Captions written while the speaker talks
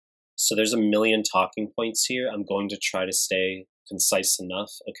So there's a million talking points here. I'm going to try to stay concise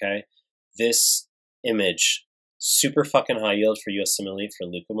enough, okay? This image, super fucking high yield for USMLE for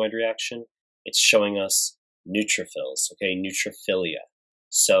leukomoid reaction. It's showing us neutrophils, okay, neutrophilia.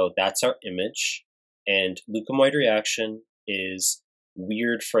 So that's our image. And leukomoid reaction is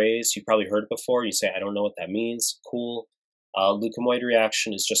weird phrase. You probably heard it before. You say, I don't know what that means. Cool. Leukomoid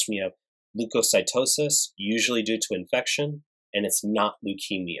reaction is just when you have leukocytosis, usually due to infection, and it's not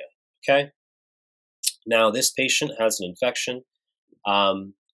leukemia, okay? Now, this patient has an infection,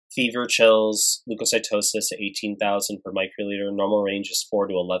 fever, chills, leukocytosis at 18,000 per microliter. Normal range is 4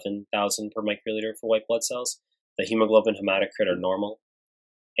 to 11,000 per microliter for white blood cells. The hemoglobin, hematocrit are normal.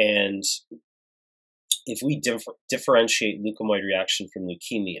 And if we differentiate leukomoid reaction from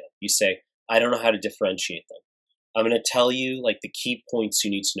leukemia, you say, I don't know how to differentiate them. I'm going to tell you like the key points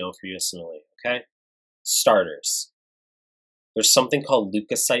you need to know for USMLE, okay? Starters. There's something called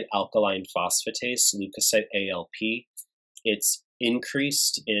leukocyte alkaline phosphatase, leukocyte ALP. It's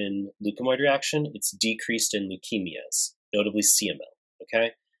increased in leukomoid reaction. It's decreased in leukemias, notably CML,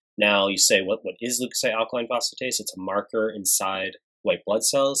 okay? Now you say, what is leukocyte alkaline phosphatase? It's a marker inside white blood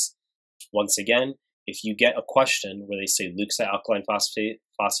cells. Once again, if you get a question where they say leukocyte alkaline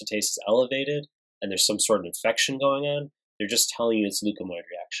phosphatase is elevated and there's some sort of infection going on, they're just telling you it's leukomoid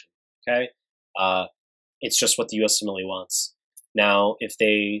reaction, okay? It's just what the USMLE wants. Now, if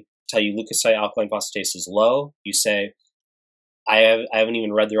they tell you leukocyte alkaline phosphatase is low, you say, I haven't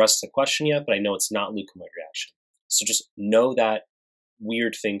even read the rest of the question yet, but I know it's not leukomoid reaction. So just know that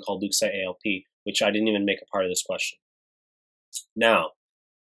weird thing called leukocyte ALP, which I didn't even make a part of this question. Now,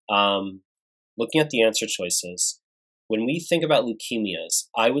 looking at the answer choices, when we think about leukemias,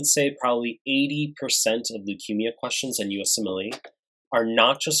 I would say probably 80% of leukemia questions in USMLE are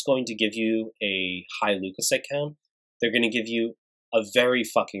not just going to give you a high leukocyte count, they're going to give you a very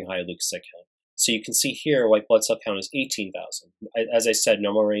fucking high leukocyte count. So you can see here, white blood cell count is 18,000. As I said,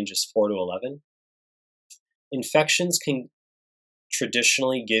 normal range is 4 to 11. Infections can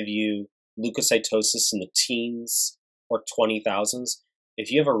traditionally give you leukocytosis in the teens or 20,000s.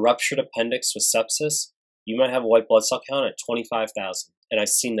 If you have a ruptured appendix with sepsis, you might have a white blood cell count at 25,000. And I've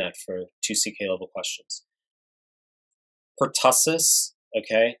seen that for 2CK level questions. Pertussis,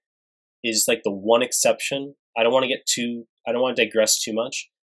 okay, is like the one exception. I don't want to digress too much.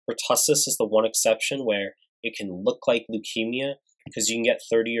 Pertussis is the one exception where it can look like leukemia because you can get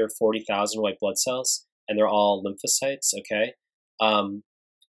 30 or 40,000 white blood cells and they're all lymphocytes, okay?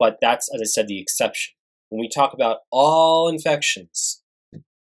 But that's, as I said, the exception. When we talk about all infections,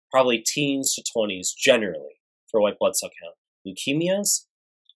 probably teens to 20s generally for white blood cell count. Leukemias,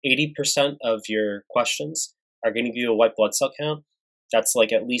 80% of your questions are going to give you a white blood cell count. That's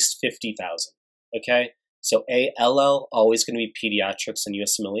like at least 50,000, okay? So ALL, always going to be pediatrics and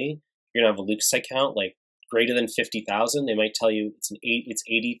USMLE. You're going to have a leukocyte count like greater than 50,000. They might tell you it's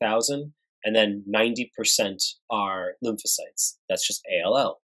 80,000, and then 90% are lymphocytes. That's just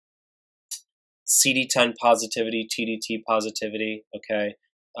ALL. CD10 positivity, TDT positivity, okay?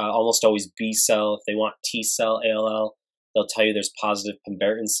 Almost always B cell. If they want T cell ALL, they'll tell you there's positive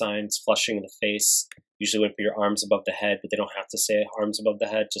Pemberton signs, flushing in the face. Usually would put your arms above the head, but they don't have to say arms above the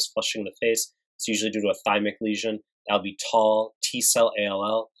head, just flushing in the face. It's usually due to a thymic lesion. That'll be tall T cell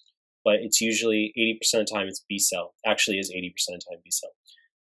ALL, but it's usually 80% of the time it's B cell. Actually, is 80% of the time B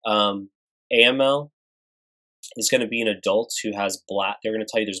cell. AML is going to be an adult who has they're going to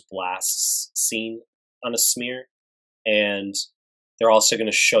tell you there's blasts seen on a smear, and they're also going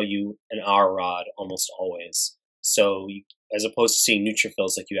to show you an R rod almost always. So as opposed to seeing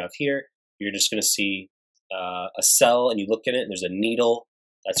neutrophils like you have here, you're just going to see a cell and you look at it and there's a needle.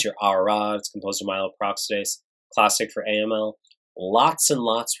 That's your R rod. It's composed of myeloperoxidase. Classic for AML. Lots and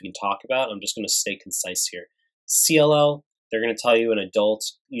lots we can talk about. I'm just going to stay concise here. CLL, they're going to tell you an adult,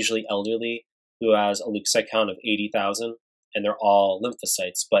 usually elderly, who has a leukocyte count of 80,000, and they're all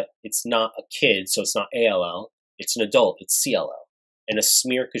lymphocytes, but it's not a kid, so it's not ALL. It's an adult. It's CLL. And a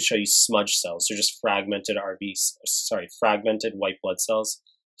smear could show you smudge cells. They're just fragmented fragmented white blood cells,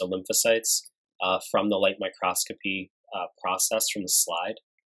 the lymphocytes, from the light microscopy process from the slide.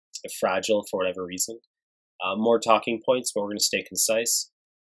 They're fragile for whatever reason. More talking points, but we're going to stay concise.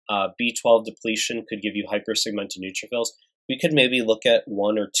 B12 depletion could give you hypersegmented neutrophils. We could maybe look at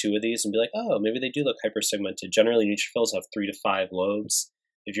one or two of these and be like, oh, maybe they do look hypersegmented. Generally, neutrophils have 3 to 5 lobes.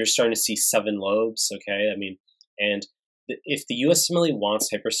 If you're starting to see 7 lobes, okay, I mean, and if the USMLE wants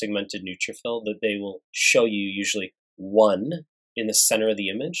hypersegmented neutrophil, that they will show you usually 1 in the center of the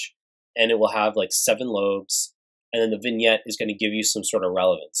image, and it will have like 7 lobes, and then the vignette is going to give you some sort of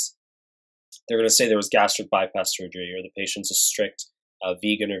relevance. They're going to say there was gastric bypass surgery, or the patient's a strict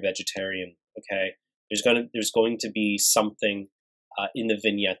vegan or vegetarian. Okay, there's going to be something in the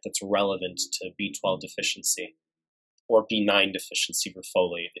vignette that's relevant to B12 deficiency or B9 deficiency for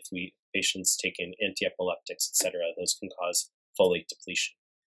folate. If patients take in antiepileptics, etc., those can cause folate depletion.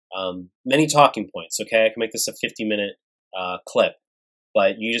 Many talking points. Okay, I can make this a 50-minute clip,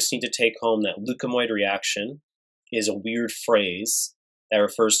 but you just need to take home that leukomoid reaction is a weird phrase that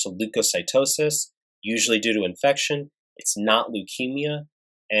refers to leukocytosis, usually due to infection. It's not leukemia.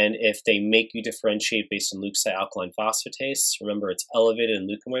 And if they make you differentiate based on leukocyte alkaline phosphatase, remember it's elevated in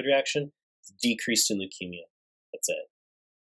leukomoid reaction, it's decreased in leukemia. That's it.